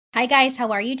Hi guys,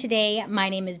 how are you today? My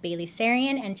name is Bailey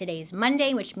Sarian and today's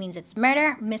Monday, which means it's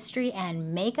Murder, Mystery,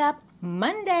 and Makeup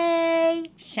Monday.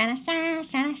 Shana shana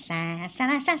shana shana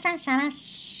shana shana shana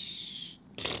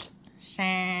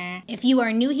shana. If you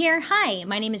are new here, hi,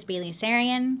 my name is Bailey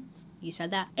Sarian. You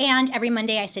said that. And every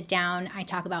Monday I sit down, I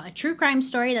talk about a true crime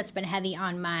story that's been heavy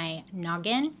on my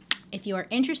noggin. If you are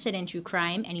interested in true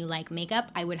crime and you like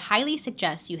makeup, I would highly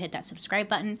suggest you hit that subscribe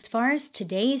button. As far as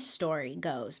today's story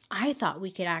goes, I thought we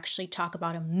could actually talk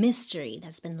about a mystery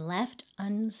that's been left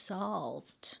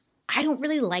unsolved. I don't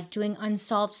really like doing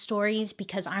unsolved stories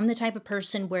because I'm the type of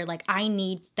person where I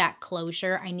need that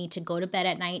closure. I need to go to bed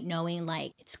at night knowing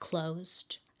it's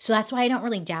closed. So that's why I don't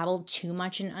really dabble too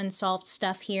much in unsolved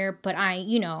stuff here, but I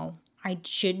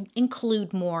should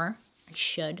include more.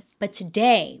 But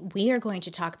today we are going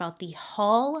to talk about the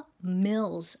Hall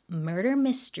Mills murder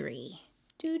mystery.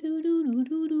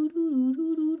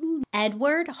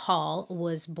 Edward Hall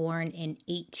was born in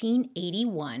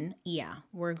 1881. Yeah,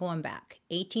 we're going back.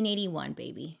 1881,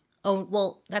 baby. Oh,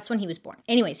 well, that's when he was born.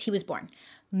 Anyways, he was born.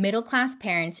 Middle-class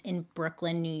parents in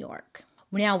Brooklyn, New York.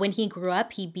 Now, when he grew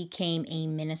up, he became a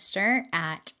minister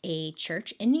at a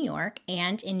church in New York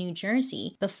and in New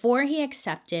Jersey before he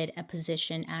accepted a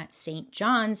position at St.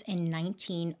 John's in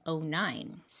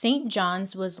 1909. St.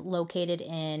 John's was located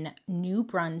in New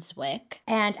Brunswick,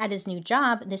 and at his new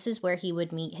job, this is where he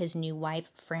would meet his new wife,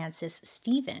 Frances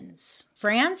Stevens.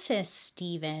 Frances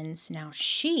Stevens, now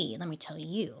let me tell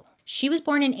you, she was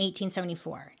born in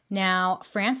 1874. Now,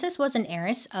 Frances was an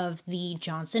heiress of the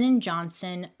Johnson &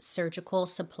 Johnson surgical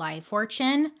supply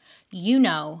fortune. You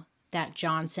know, that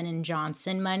Johnson &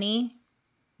 Johnson money.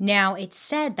 Now, it's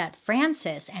said that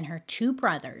Frances and her two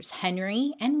brothers,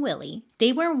 Henry and Willie,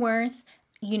 they were worth,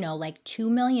 $2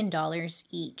 million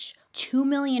each. $2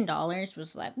 million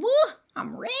was woo,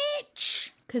 I'm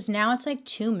rich. Because now it's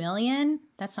 $2 million.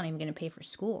 That's not even going to pay for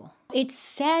school. It's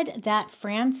said that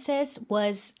Frances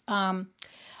was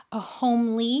a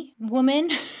homely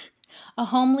woman, a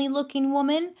homely looking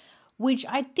woman, which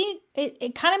I think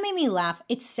it kind of made me laugh.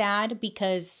 It's sad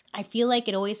because I feel like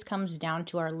it always comes down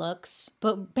to our looks.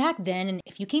 But back then,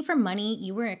 if you came from money,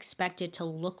 you were expected to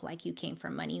look like you came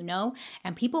from money,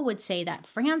 And people would say that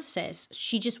Frances,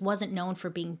 she just wasn't known for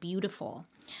being beautiful.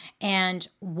 And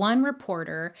one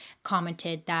reporter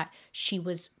commented that she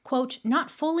was, quote,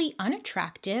 not fully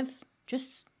unattractive,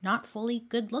 just not fully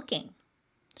good looking.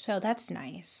 So that's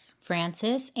nice.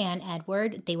 Frances and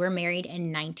Edward, they were married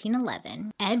in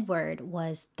 1911. Edward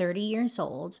was 30 years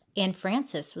old and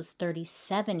Frances was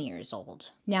 37 years old.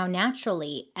 Now,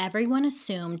 naturally, everyone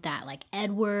assumed that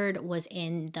Edward was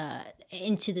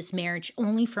into this marriage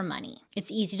only for money.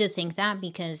 It's easy to think that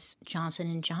because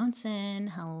Johnson &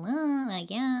 Johnson, hello,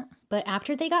 yeah. But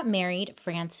after they got married,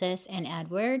 Frances and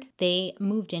Edward, they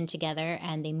moved in together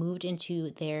and they moved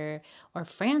into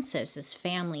Frances's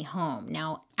family home.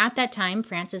 Now, at that time,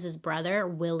 Frances's brother,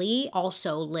 Willie,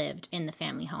 also lived in the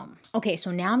family home. Okay,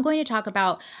 so now I'm going to talk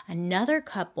about another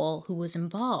couple who was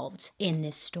involved in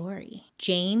this story.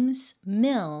 James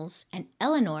Mills and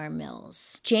Eleanor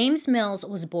Mills. James Mills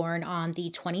was born on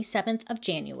the 27th of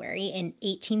January in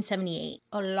 1878,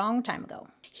 a long time ago.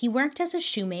 He worked as a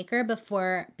shoemaker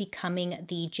before becoming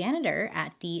the janitor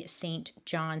at the St.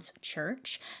 John's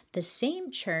Church, the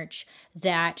same church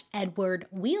that Edward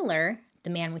Wheeler, the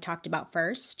man we talked about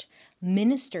first,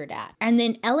 ministered at. And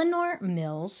then Eleanor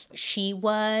Mills, she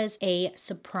was a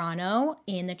soprano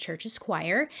in the church's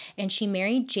choir, and she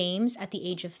married James at the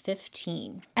age of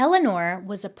 15. Eleanor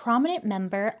was a prominent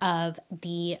member of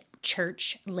the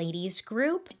church ladies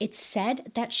group. It's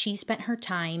said that she spent her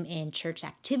time in church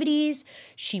activities.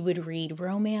 She would read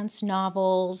romance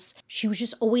novels. She was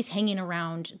just always hanging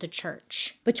around the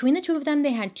church. Between the two of them,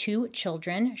 they had two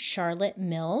children, Charlotte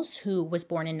Mills, who was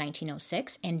born in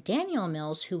 1906, and Daniel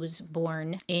Mills, who was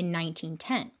born in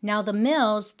 1910. Now, the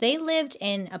Mills, they lived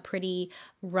in a pretty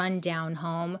rundown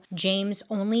home. James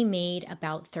only made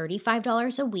about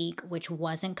 $35 a week, which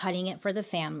wasn't cutting it for the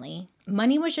family.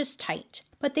 Money was just tight.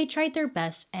 But they tried their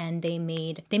best and they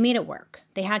made it work.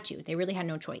 They had to. They really had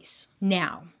no choice.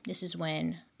 Now, this is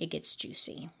when it gets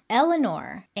juicy.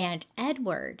 Eleanor and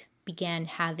Edward began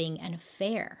having an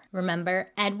affair.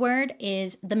 Remember, Edward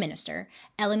is the minister.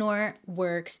 Eleanor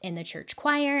works in the church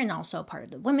choir and also a part of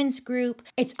the women's group.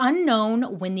 It's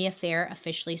unknown when the affair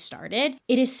officially started.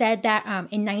 It is said that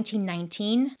in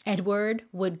 1919, Edward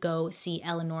would go see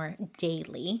Eleanor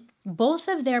daily. Both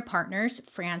of their partners,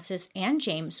 Francis and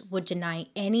James, would deny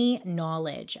any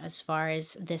knowledge as far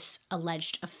as this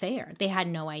alleged affair. They had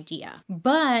no idea.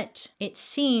 But it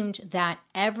seemed that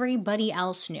everybody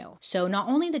else knew. So not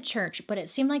only the church, but it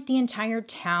seemed like the entire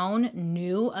town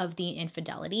knew of the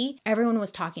infidelity. Everyone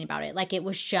was talking about it. Like it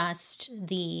was just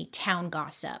the town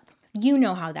gossip. You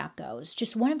know how that goes.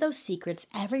 Just one of those secrets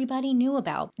everybody knew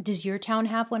about. Does your town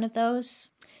have one of those?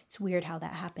 It's weird how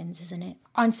that happens, isn't it?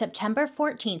 On September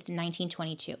 14th,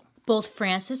 1922, both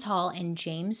Francis Hall and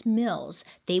James Mills,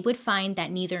 they would find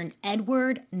that neither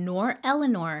Edward nor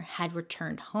Eleanor had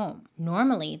returned home.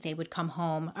 Normally, they would come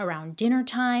home around dinner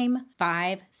time,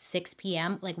 6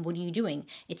 p.m. Like, what are you doing?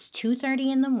 It's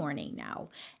 2:30 in the morning now.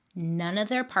 None of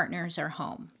their partners are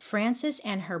home. Frances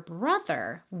and her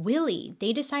brother, Willie,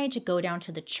 they decided to go down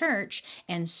to the church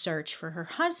and search for her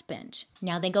husband.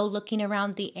 Now they go looking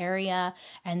around the area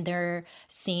and they're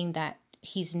seeing that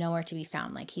he's nowhere to be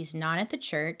found. Like he's not at the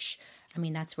church. I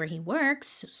mean, that's where he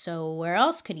works. So where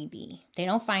else could he be? They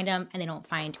don't find him and they don't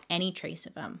find any trace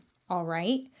of him. All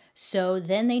right. So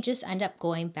then they just end up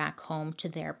going back home to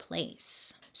their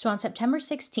place. So on September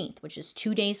 16th, which is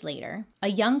 2 days later, a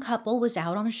young couple was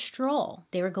out on a stroll.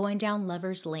 They were going down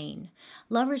Lover's Lane.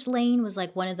 Lover's Lane was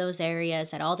like one of those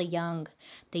areas that all the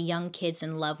young kids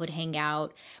in love would hang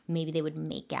out. Maybe they would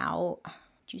make out,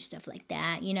 do stuff like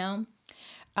that, you know?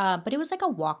 But it was like a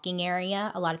walking area.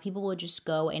 A lot of people would just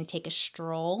go and take a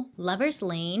stroll. Lover's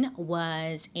Lane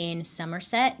was in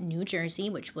Somerset, New Jersey,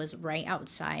 which was right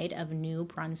outside of New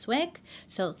Brunswick.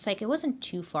 So it's like it wasn't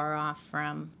too far off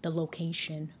from the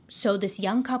location. So this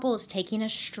young couple is taking a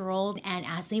stroll, and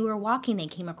as they were walking, they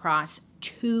came across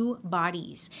 2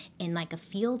 bodies in like a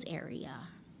field area.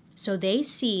 So they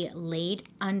see laid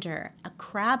under a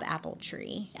crabapple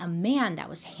tree a man that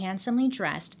was handsomely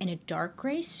dressed in a dark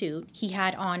gray suit. He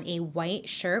had on a white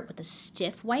shirt with a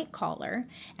stiff white collar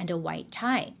and a white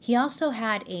tie. He also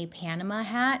had a Panama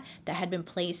hat that had been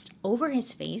placed over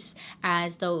his face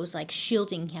as though it was like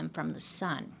shielding him from the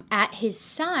sun. At his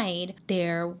side,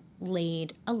 there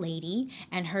laid a lady,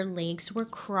 and her legs were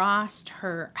crossed,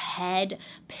 her head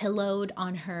pillowed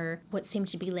on her, what seemed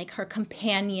to be like her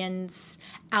companion's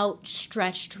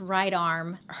outstretched right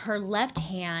arm. Her left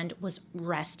hand was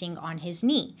resting on his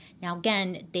knee. Now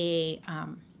again,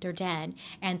 they're dead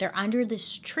and they're under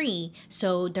this tree,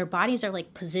 so their bodies are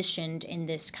like positioned in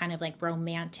this kind of like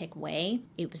romantic way.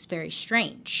 It was very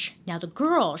strange. Now the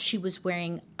girl, she was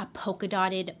wearing a polka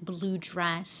dotted blue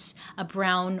dress, a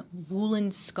brown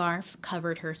woolen scarf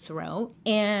covered her throat,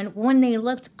 and when they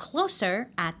looked closer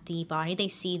at the body, they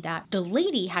see that the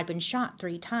lady had been shot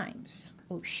 3 times.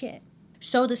 Oh shit.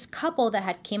 So this couple that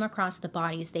had came across the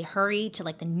bodies, they hurried to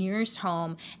like the nearest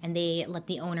home and they let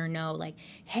the owner know, like,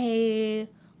 hey,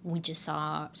 we just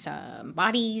saw some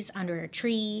bodies under a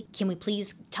tree. Can we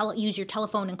please use your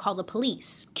telephone and call the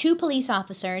police? 2 police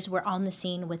officers were on the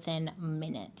scene within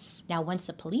minutes. Now, once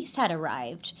the police had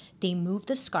arrived, they moved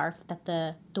the scarf that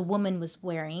the woman was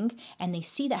wearing, and they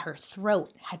see that her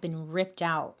throat had been ripped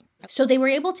out. So they were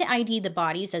able to ID the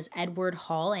bodies as Edward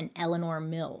Hall and Eleanor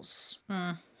Mills.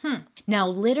 Now,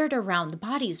 littered around the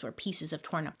bodies were pieces of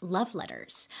torn up love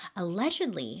letters.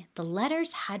 Allegedly, the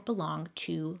letters had belonged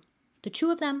to the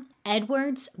 2 of them.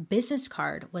 Edward's business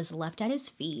card was left at his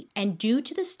feet, and due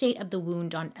to the state of the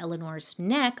wound on Eleanor's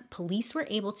neck, police were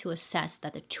able to assess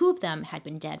that the 2 of them had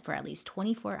been dead for at least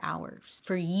 24 hours.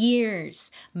 For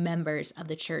years, members of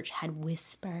the church had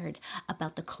whispered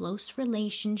about the close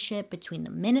relationship between the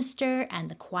minister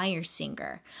and the choir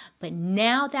singer, but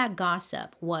now that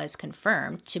gossip was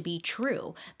confirmed to be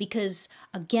true because,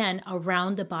 again,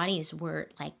 around the bodies were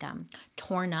like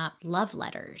torn up love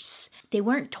letters. They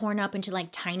weren't torn up into like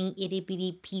tiny itty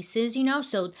bitty pieces, you know,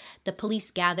 so the police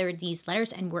gathered these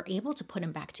letters and were able to put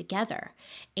them back together.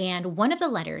 And one of the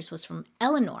letters was from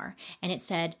Eleanor, and it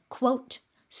said, quote,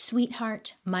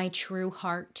 "Sweetheart, my true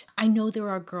heart, I know there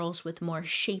are girls with more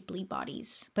shapely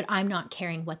bodies, but I'm not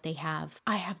caring what they have.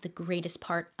 I have the greatest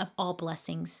part of all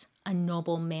blessings, a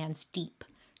noble man's deep,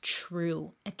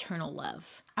 true, eternal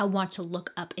love. I want to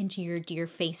look up into your dear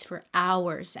face for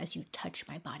hours as you touch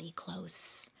my body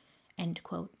close." End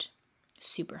quote.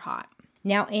 Super hot.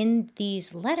 Now, in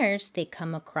these letters, they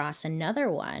come across another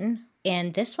one,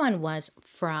 and this one was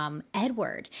from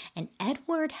Edward. And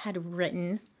Edward had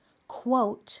written,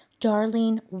 quote,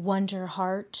 "Darling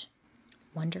Wonderheart."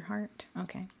 Wonderheart?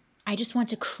 Okay. "I just want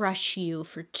to crush you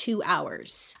for 2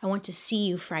 hours. I want to see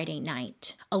you Friday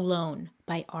night, alone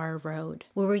by our road,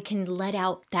 where we can let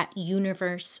out that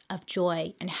universe of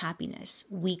joy and happiness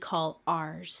we call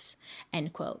ours."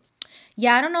 End quote.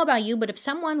 Yeah, I don't know about you, but if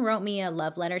someone wrote me a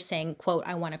love letter saying, quote,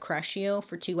 I want to crush you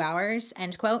for 2 hours,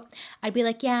 end quote, I'd be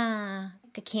like, yeah,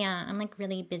 I can't. I'm like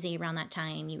really busy around that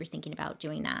time. You were thinking about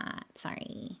doing that.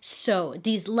 Sorry. So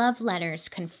these love letters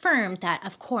confirmed that,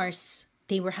 of course,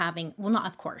 they were having, well, not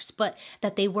of course, but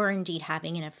that they were indeed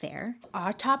having an affair.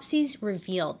 Autopsies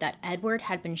revealed that Edward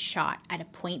had been shot at a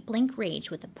point blank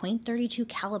range with a .32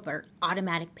 caliber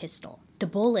automatic pistol. The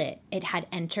bullet, it had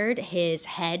entered his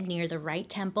head near the right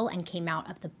temple and came out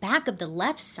of the back of the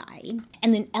left side.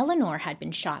 And then Eleanor had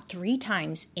been shot 3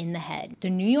 times in the head.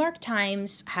 The New York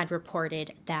Times had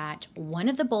reported that one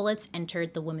of the bullets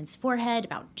entered the woman's forehead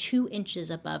about 2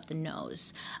 inches above the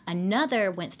nose.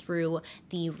 Another went through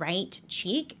the right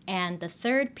cheek, and the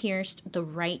third pierced the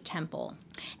right temple.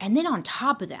 And then on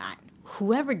top of that,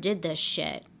 whoever did this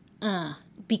shit,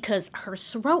 because her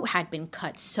throat had been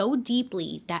cut so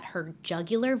deeply that her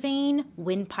jugular vein,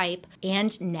 windpipe,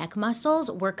 and neck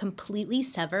muscles were completely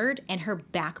severed and her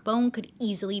backbone could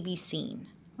easily be seen.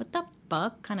 What the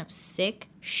fuck kind of sick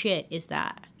shit is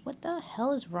that? What the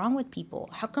hell is wrong with people?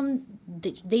 How come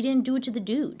they didn't do it to the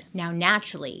dude? Now,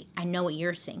 naturally, I know what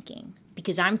you're thinking,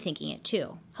 because I'm thinking it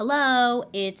too. Hello,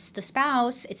 it's the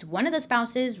spouse. It's one of the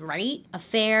spouses, right?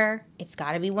 Affair. It's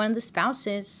got to be one of the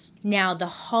spouses. Now, the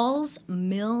Halls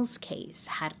Mills case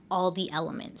had all the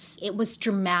elements. It was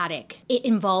dramatic. It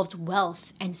involved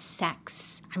wealth and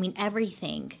sex. I mean,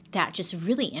 everything that just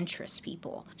really interests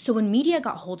people. So when media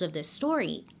got hold of this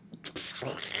story,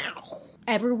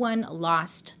 everyone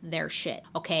lost their shit,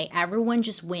 okay? Everyone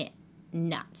just went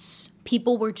nuts.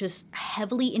 People were just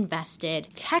heavily invested.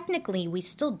 Technically, we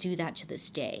still do that to this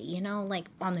day, you know, like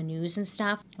on the news and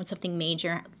stuff when something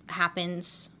major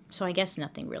happens. So I guess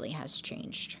nothing really has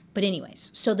changed. But anyways,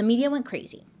 so the media went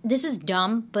crazy. This is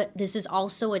dumb, but this is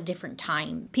also a different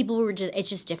time. People were just, it's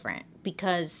just different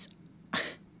because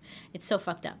it's so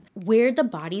fucked up. Where the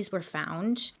bodies were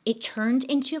found, it turned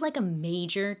into like a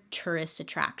major tourist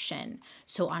attraction.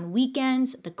 So on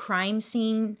weekends, the crime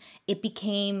scene, it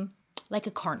became like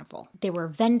a carnival. There were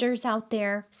vendors out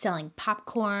there selling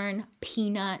popcorn,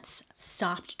 peanuts,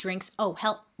 soft drinks. Oh,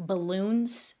 hell,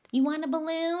 balloons. You want a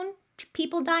balloon?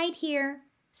 People died here.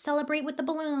 Celebrate with the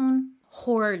balloon.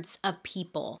 Hordes of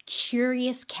people,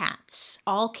 curious cats,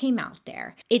 all came out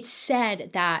there. It's said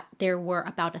that there were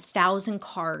about 1,000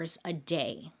 cars a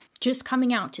day just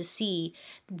coming out to see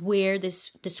where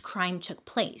this crime took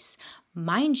place.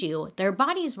 Mind you, their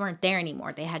bodies weren't there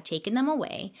anymore. They had taken them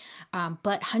away,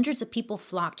 but hundreds of people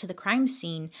flocked to the crime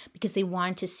scene because they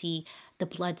wanted to see the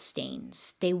blood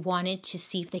stains. They wanted to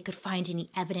see if they could find any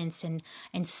evidence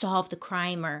and solve the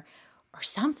crime or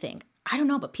something. I don't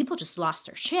know, but people just lost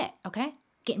their shit, okay?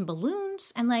 Getting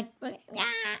balloons and like, yeah.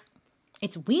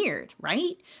 It's weird,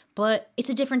 right? But it's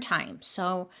a different time.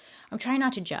 So I'm trying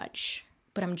not to judge,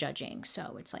 but I'm judging.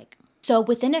 So it's like, so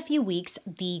within a few weeks,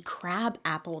 the crab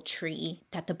apple tree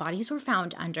that the bodies were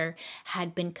found under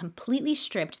had been completely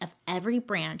stripped of every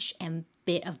branch and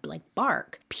bit of like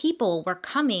bark. People were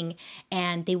coming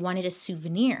and they wanted a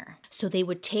souvenir. So they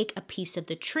would take a piece of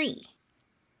the tree.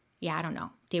 Yeah, I don't know.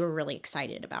 They were really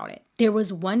excited about it. There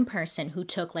was one person who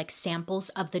took like samples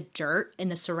of the dirt in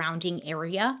the surrounding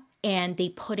area and they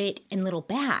put it in little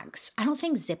bags. I don't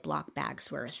think Ziploc bags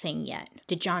were a thing yet.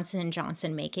 Did Johnson &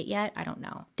 Johnson make it yet? I don't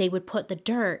know. They would put the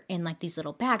dirt in like these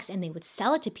little bags and they would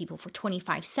sell it to people for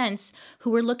 25 cents who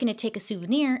were looking to take a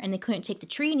souvenir and they couldn't take the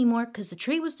tree anymore because the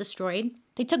tree was destroyed.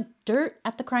 They took dirt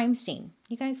at the crime scene.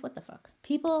 You guys, what the fuck?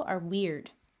 People are weird.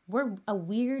 We're a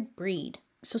weird breed.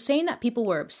 So saying that people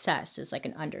were obsessed is like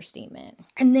an understatement.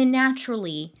 And then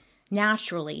naturally,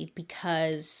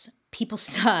 because people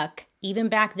suck, even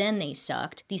back then they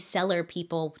sucked, these seller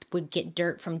people would get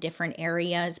dirt from different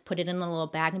areas, put it in a little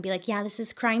bag and be like, yeah, this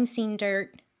is crime scene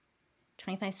dirt,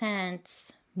 25 cents.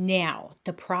 Now,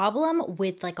 the problem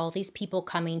with like all these people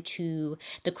coming to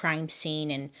the crime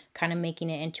scene and kind of making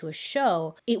it into a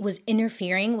show, it was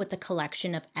interfering with the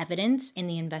collection of evidence in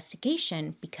the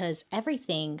investigation because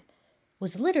everything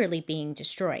was literally being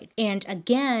destroyed. And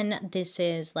again, this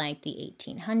is like the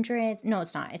 1800s. No,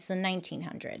 it's not. It's the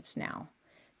 1900s now.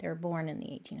 They were born in the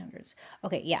 1800s.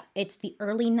 Okay, yeah, it's the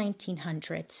early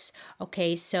 1900s.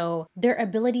 Okay, so their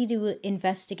ability to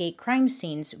investigate crime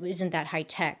scenes isn't that high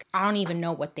tech. I don't even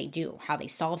know what they do, how they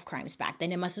solve crimes back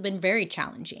then. It must have been very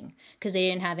challenging because they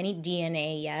didn't have any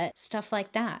DNA yet. Stuff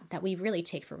like that we really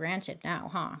take for granted now,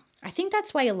 huh? I think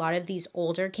that's why a lot of these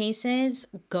older cases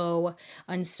go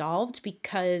unsolved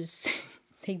because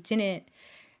they didn't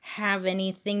have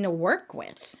anything to work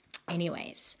with.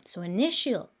 Anyways, so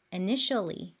initially,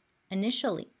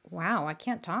 wow, I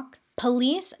can't talk.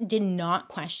 Police did not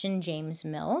question James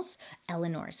Mills,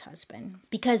 Eleanor's husband,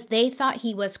 because they thought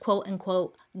he was quote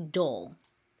unquote dull.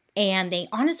 And they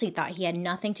honestly thought he had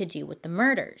nothing to do with the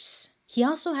murders. He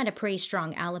also had a pretty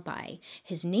strong alibi.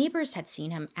 His neighbors had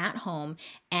seen him at home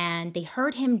and they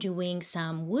heard him doing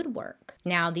some woodwork.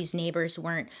 Now, these neighbors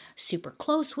weren't super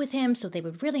close with him, so they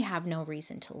would really have no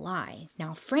reason to lie.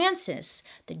 Now, Frances,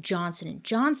 the Johnson &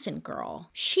 Johnson girl,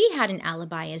 she had an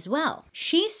alibi as well.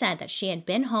 She said that she had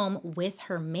been home with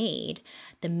her maid.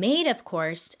 The maid, of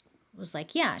course, was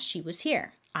like, yeah, she was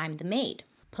here. I'm the maid.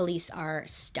 Police are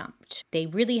stumped. They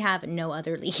really have no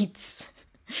other leads.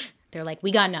 They're like,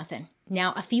 we got nothing.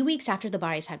 Now, a few weeks after the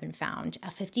bodies had been found, a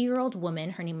 50-year-old woman,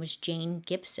 her name was Jane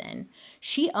Gibson,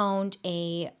 she owned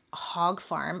a hog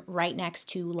farm right next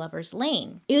to Lover's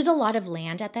Lane. It was a lot of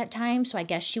land at that time, so I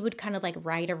guess she would kind of like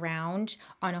ride around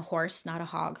on a horse, not a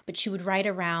hog, but she would ride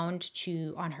around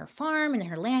on her farm in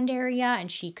her land area, and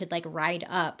she could like ride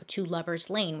up to Lover's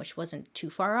Lane, which wasn't too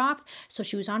far off. So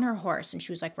she was on her horse and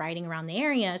she was like riding around the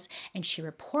areas, and she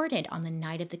reported on the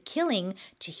night of the killing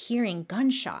to hearing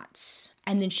gunshots.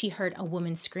 And then she heard a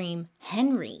woman scream,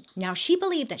 Henry. Now, she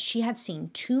believed that she had seen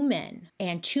 2 men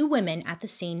and 2 women at the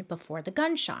scene before the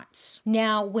gunshots.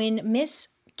 Now, when Miss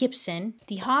Gibson,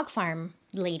 the hog farm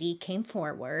lady, came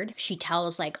forward, she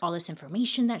tells like all this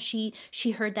information that she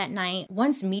heard that night.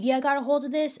 Once media got a hold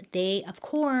of this, they, of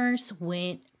course,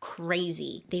 went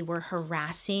crazy. They were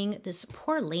harassing this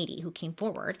poor lady who came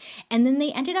forward, and then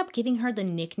they ended up giving her the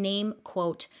nickname,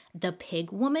 quote, the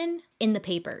pig woman in the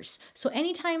papers. So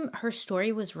anytime her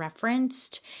story was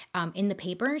referenced in the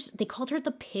papers, they called her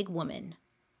the pig woman.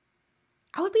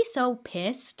 I would be so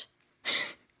pissed.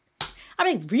 I'm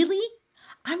like, really?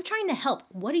 I'm trying to help.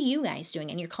 What are you guys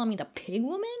doing? And you're calling me the pig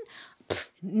woman? Pfft.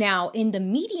 Now, in the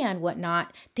media and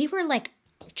whatnot, they were like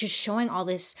just showing all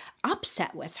this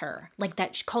upset with her, like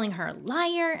that, calling her a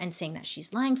liar and saying that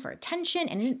she's lying for attention,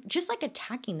 and just like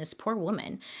attacking this poor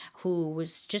woman who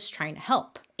was just trying to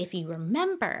help. If you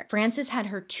remember, Frances had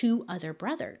her 2 other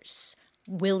brothers,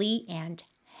 Willie and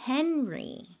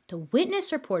Henry. The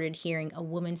witness reported hearing a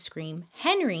woman scream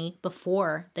Henry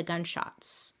before the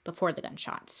gunshots.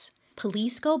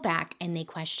 Police go back and they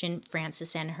question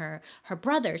Frances and her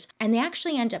brothers, and they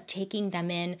actually end up taking them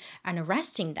in and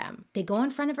arresting them. They go in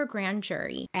front of a grand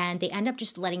jury and they end up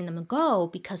just letting them go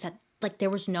because there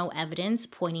was no evidence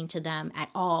pointing to them at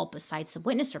all besides the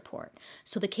witness report.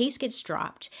 So the case gets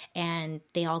dropped and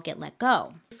they all get let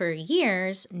go. For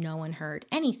years, no one heard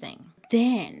anything.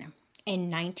 Then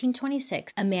in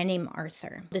 1926, a man named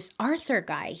Arthur. This Arthur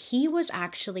guy, he was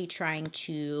actually trying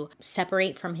to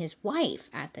separate from his wife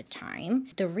at the time.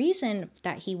 The reason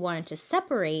that he wanted to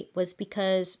separate was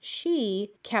because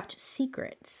she kept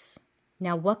secrets.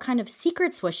 Now, what kind of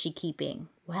secrets was she keeping?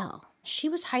 Well, she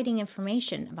was hiding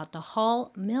information about the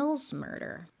Hall Mills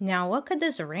murder. Now, what could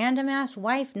this random-ass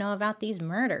wife know about these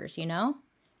murders, you know?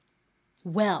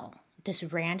 Well, this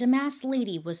random-ass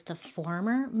lady was the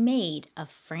former maid of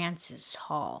Frances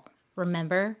Hall.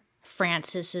 Remember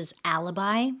Frances's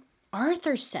alibi?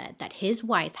 Arthur said that his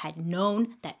wife had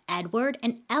known that Edward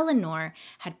and Eleanor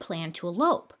had planned to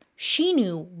elope. She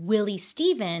knew Willie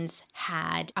Stevens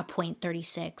had a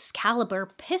 .36 caliber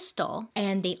pistol,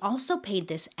 and they also paid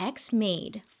this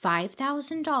ex-maid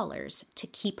 $5,000 to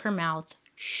keep her mouth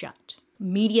shut.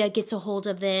 Media gets a hold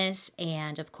of this,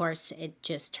 and of course, it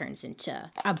just turns into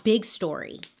a big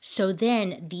story. So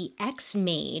then the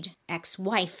ex-maid,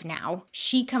 ex-wife now,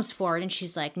 she comes forward and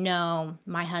she's like, no,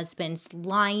 my husband's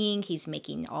lying. He's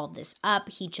making all this up.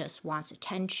 He just wants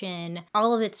attention.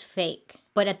 All of it's fake.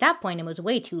 But at that point, it was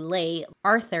way too late.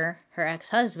 Arthur, her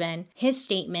ex-husband, his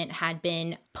statement had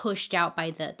been pushed out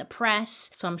by the press.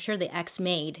 So I'm sure the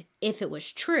ex-maid, if it was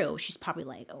true, she's probably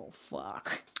like, oh,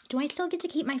 fuck. Do I still get to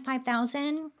keep my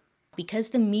 $5,000? Because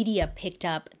the media picked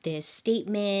up this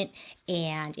statement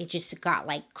and it just got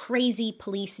like crazy,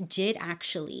 police did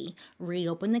actually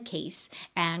reopen the case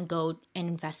and go and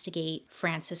investigate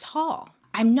Frances Hall.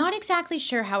 I'm not exactly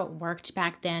sure how it worked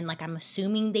back then. Like, I'm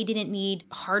assuming they didn't need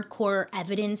hardcore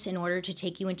evidence in order to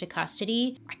take you into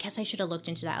custody. I guess I should have looked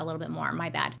into that a little bit more. My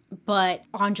bad. But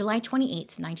on July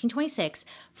 28th, 1926,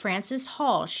 Frances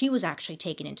Hall, she was actually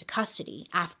taken into custody.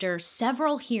 After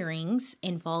several hearings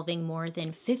involving more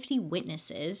than 50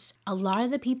 witnesses, a lot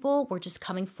of the people were just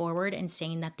coming forward and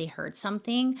saying that they heard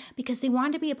something because they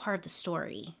wanted to be a part of the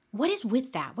story. What is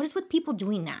with that? What is with people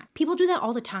doing that? People do that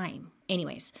all the time.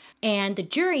 Anyways, and the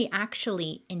jury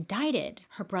actually indicted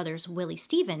her brothers Willie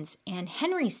Stevens and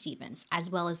Henry Stevens, as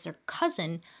well as their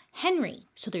cousin Henry.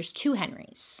 So there's 2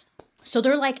 Henrys. So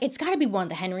they're like, it's got to be one of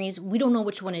the Henrys. We don't know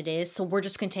which one it is, so we're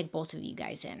just going to take both of you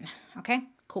guys in. Okay,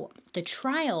 Cool. The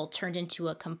trial turned into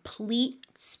a complete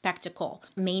spectacle.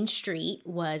 Main Street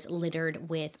was littered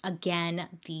with, again,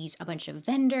 a bunch of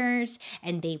vendors,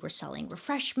 and they were selling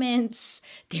refreshments.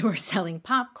 They were selling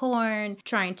popcorn,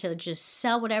 trying to just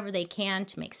sell whatever they can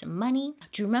to make some money.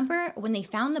 Do you remember when they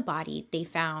found the body, they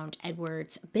found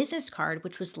Edward's business card,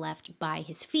 which was left by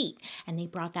his feet, and they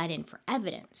brought that in for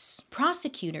evidence.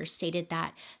 Prosecutors stated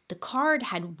that the card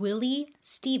had Willie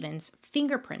Stevens'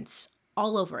 fingerprints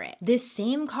all over it. This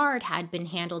same card had been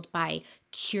handled by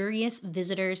curious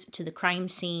visitors to the crime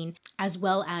scene as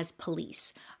well as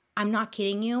police. I'm not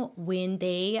kidding you. When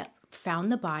they found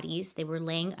the bodies, they were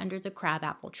laying under the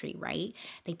crabapple tree, right?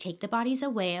 They take the bodies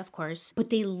away, of course, but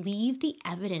they leave the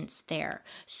evidence there.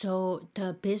 So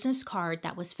the business card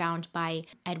that was found by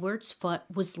Edward's foot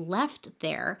was left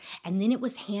there, and then it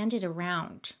was handed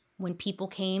around. When people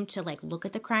came to look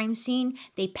at the crime scene,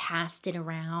 they passed it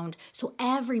around. So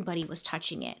everybody was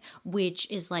touching it, which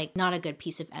is not a good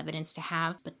piece of evidence to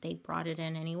have, but they brought it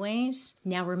in anyways.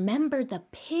 Now remember the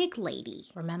pig lady,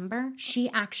 remember? She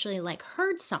actually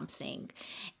heard something,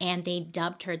 and they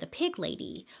dubbed her the pig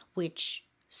lady, which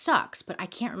sucks, but I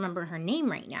can't remember her name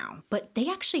right now. But they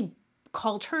actually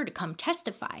called her to come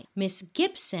testify. Miss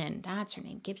Gibson, that's her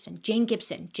name, Jane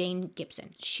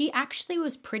Gibson. She actually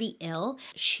was pretty ill.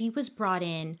 She was brought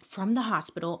in from the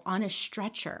hospital on a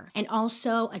stretcher, and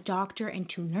also a doctor and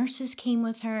 2 nurses came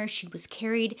with her. She was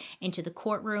carried into the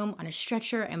courtroom on a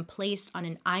stretcher and placed on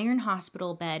an iron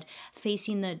hospital bed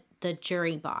facing the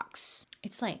jury box.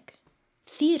 It's like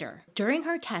theater. During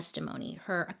her testimony,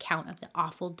 her account of the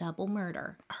awful double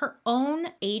murder, her own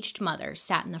aged mother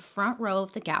sat in the front row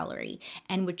of the gallery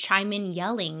and would chime in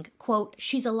yelling, quote,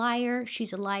 "She's a liar,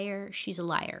 she's a liar, she's a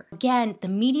liar." Again, the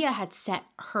media had set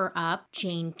her up,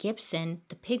 Jane Gibson,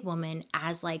 the pig woman,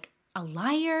 as a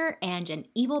liar and an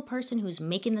evil person who's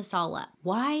making this all up.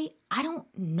 Why? I don't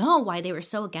know why they were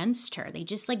so against her. They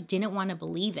just didn't want to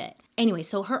believe it. Anyway,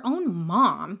 so her own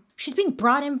mom, she's being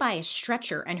brought in by a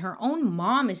stretcher, and her own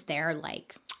mom is there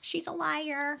she's a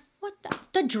liar. What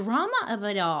the drama of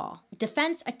it all.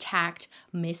 Defense attacked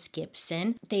Miss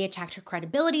Gibson. They attacked her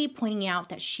credibility, pointing out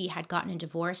that she had gotten a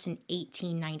divorce in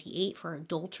 1898 for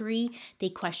adultery. They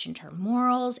questioned her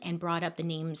morals and brought up the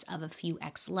names of a few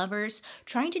ex-lovers,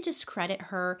 trying to discredit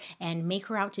her and make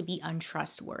her out to be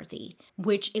untrustworthy,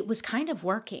 which it was kind of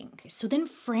working. So then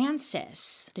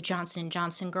Frances, the Johnson &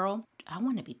 Johnson girl, I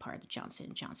want to be part of the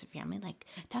Johnson & Johnson family.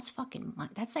 That's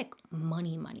that's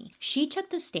money. She took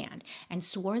the stand and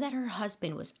swore that her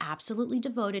husband was absolutely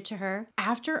devoted to her.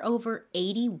 After over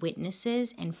 80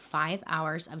 witnesses and 5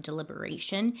 hours of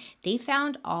deliberation, they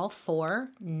found all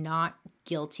 4 not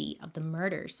guilty of the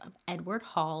murders of Edward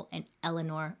Hall and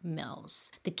Eleanor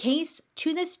Mills. The case,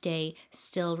 to this day,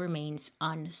 still remains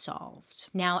unsolved.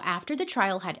 Now, after the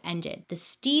trial had ended, the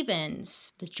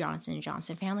Stevens, the Johnson &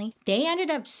 Johnson family, they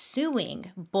ended up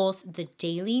suing both the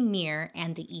Daily Mirror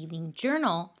and the Evening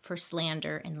Journal for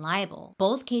slander and libel.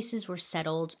 Both cases were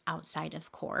settled outside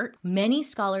of court. Many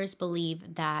scholars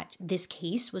believe that this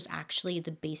case was actually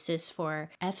the basis for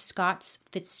F. Scott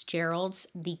Fitzgerald's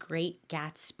The Great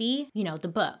Gatsby, the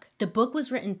book. The book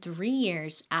was written 3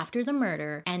 years after the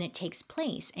murder, and it takes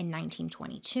place in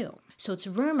 1922. So it's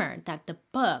rumored that the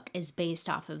book is based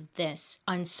off of this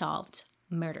unsolved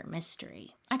murder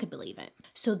mystery. I could believe it.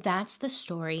 So that's the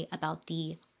story about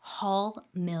the Hall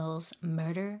Mills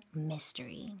murder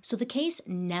mystery. So the case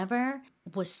never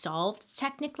was solved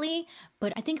technically,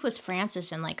 but I think it was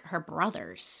Frances and her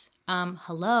brothers.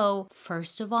 Hello,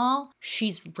 first of all,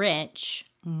 she's rich.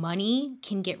 Money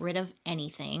can get rid of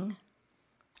anything.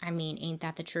 I mean, ain't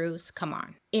that the truth? Come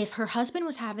on. If her husband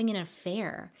was having an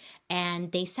affair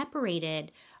and they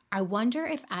separated, I wonder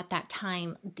if at that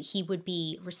time he would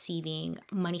be receiving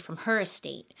money from her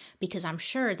estate, because I'm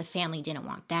sure the family didn't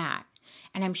want that.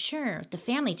 And I'm sure the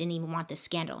family didn't even want this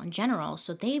scandal in general,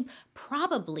 so they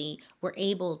probably were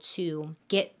able to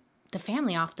get the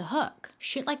family off the hook.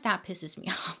 Shit like that pisses me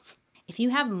off. If you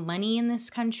have money in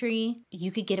this country, you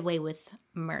could get away with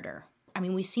murder. I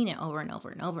mean, we've seen it over and over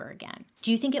and over again.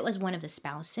 Do you think it was one of the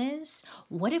spouses?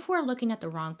 What if we're looking at the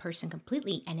wrong person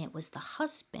completely and it was the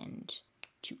husband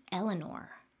to Eleanor?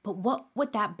 But what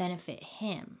would that benefit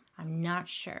him? I'm not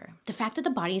sure. The fact that the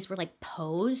bodies were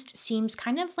posed seems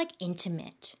kind of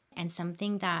intimate and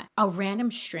something that a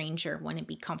random stranger wouldn't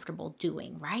be comfortable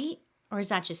doing, right? Or is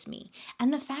that just me?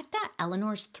 And the fact that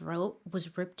Eleanor's throat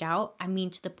was ripped out, I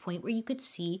mean, to the point where you could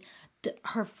see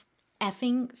her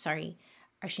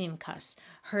I shouldn't even cuss.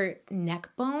 Her neck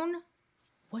bone,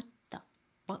 what?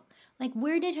 Like,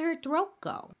 where did her throat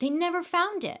go? They never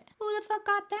found it. Who the fuck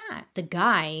got that? The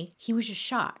guy, he was just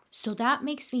shot. So that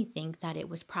makes me think that it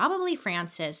was probably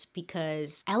Francis,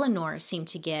 because Eleanor seemed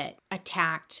to get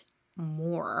attacked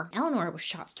more. Eleanor was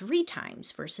shot 3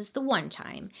 times versus the 1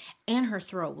 time, and her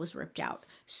throat was ripped out.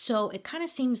 So it kind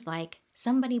of seems like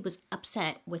somebody was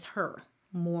upset with her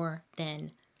more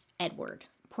than Edward.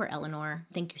 Poor Eleanor.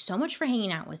 Thank you so much for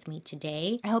hanging out with me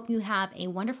today. I hope you have a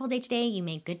wonderful day today. You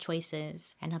made good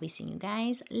choices, and I'll be seeing you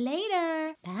guys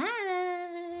later. Bye.